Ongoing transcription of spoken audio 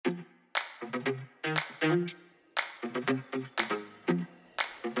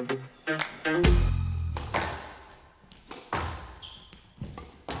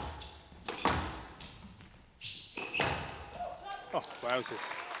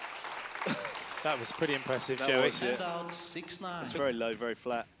Wowzers. That was pretty impressive, that Joey. Was, yeah. Out 6-9. It's very low, very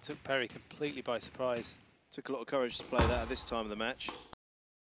flat. Took Perry completely by surprise. Took a lot of courage to play that at this time of the match.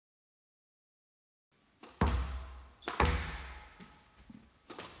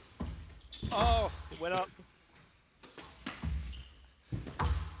 Oh, it went up.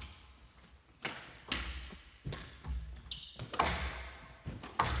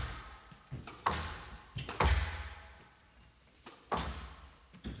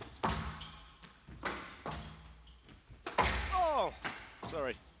 Oh,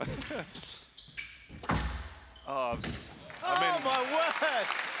 sorry. Oh, My word!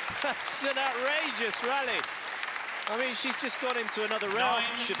 That's an outrageous rally. I mean, she's just got into another realm,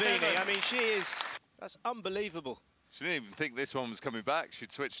 Shabini. I mean, that's unbelievable. she didn't even think this one was coming back.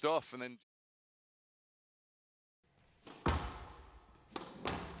 She'd switched off and then...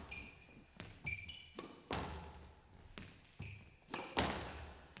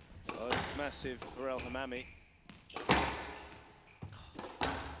 Oh, this is massive for El Hammamy.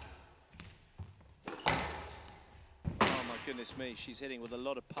 Oh, my goodness me. She's hitting with a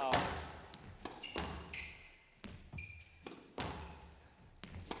lot of power.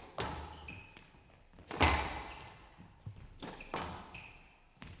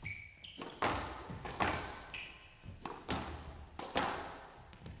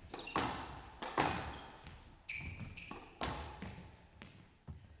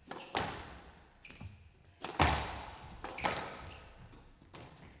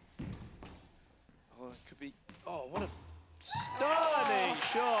 Could be, oh, what a stunning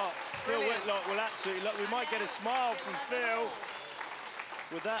shot. Phil Whitlock will absolutely look. We might get a smile from Phil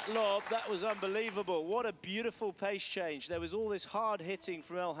with that lob. That was unbelievable. What a beautiful pace change. There was all this hard hitting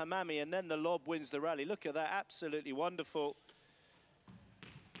from El Hammamy, and then the lob wins the rally. Look at that, absolutely wonderful.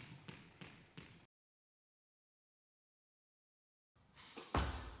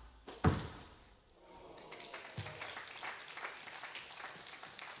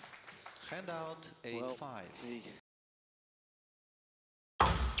 Handout 8-5.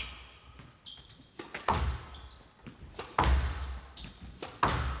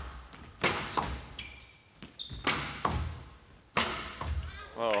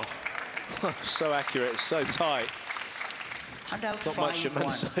 Oh. So accurate, so tight. Handout Not much 5-1.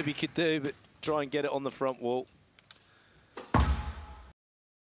 Mansobi could do, but try and get it on the front wall.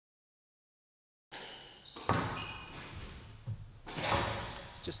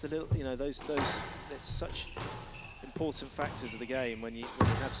 Just a little, you know, those it's such important factors of the game when you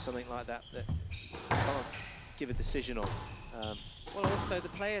have something like that that you can't give a decision on. Well, also the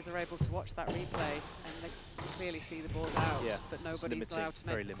players are able to watch that replay and they clearly see the ball's out, Yeah, but nobody's allowed to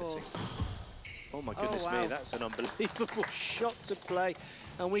make the call. Oh my goodness wow. me, that's an unbelievable shot to play,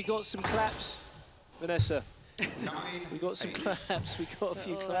 and we got some claps, Vanessa. We got some claps. We got a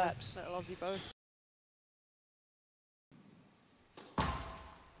few claps. Little Aussie boast.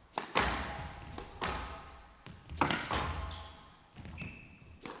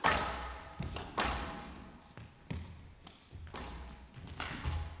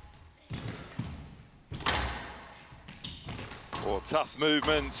 Oh, tough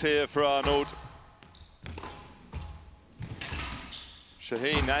movements here for Arnold.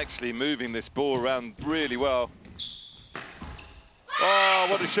 Shaheen actually moving this ball around really well. Oh,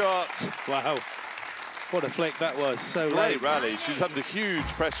 what a shot. Wow, what a flick that was, so late. Great rally. She was under huge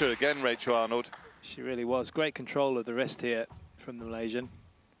pressure again, Rachel Arnold. She really was. Great control of the wrist here from the Malaysian.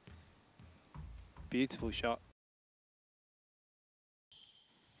 Beautiful shot.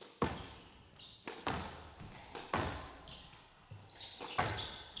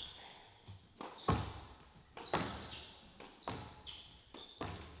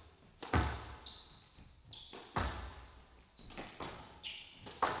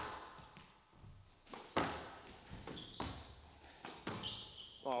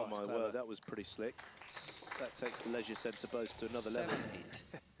 Oh my word, that was pretty slick. That takes the leisure centre boast to another level.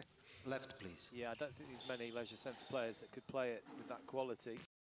 7-8. Left, please. Yeah, I don't think there's many leisure centre players that could play it with that quality.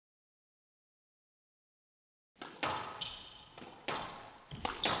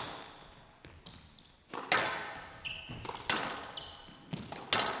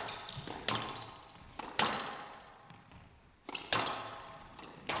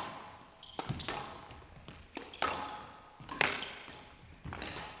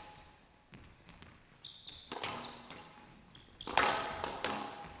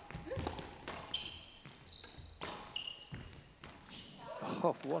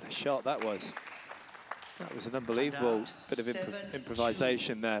 Oh, what a shot that was. That was an unbelievable bit of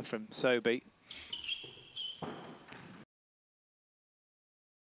improvisation there from Sobi.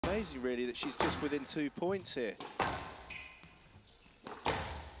 Amazing, really, that she's just within 2 points here.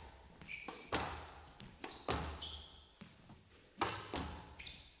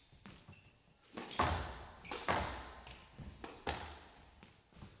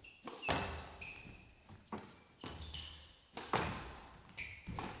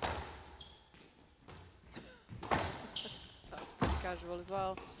 casual as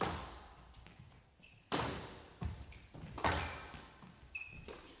well.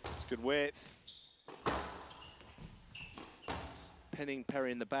 It's good width. Pinning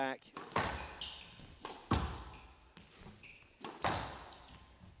Perry in the back.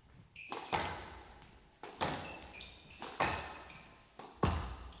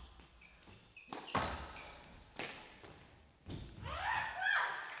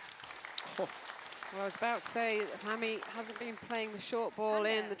 Well, I was about to say that Hammy hasn't been playing the short ball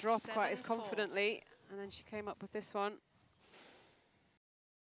in the drop quite as confidently, and then she came up with this one.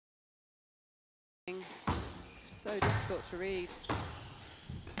 It's just so difficult to read.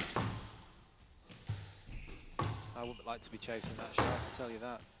 I wouldn't like to be chasing that shot, I'll tell you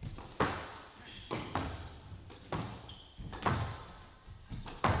that.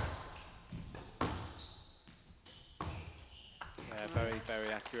 Yeah, very, very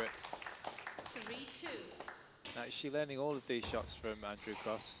accurate. 3-2. Now, is she learning all of these shots from Andrew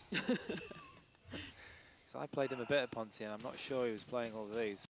Cross? Because I played him a bit at Ponty, and I'm not sure he was playing all of these.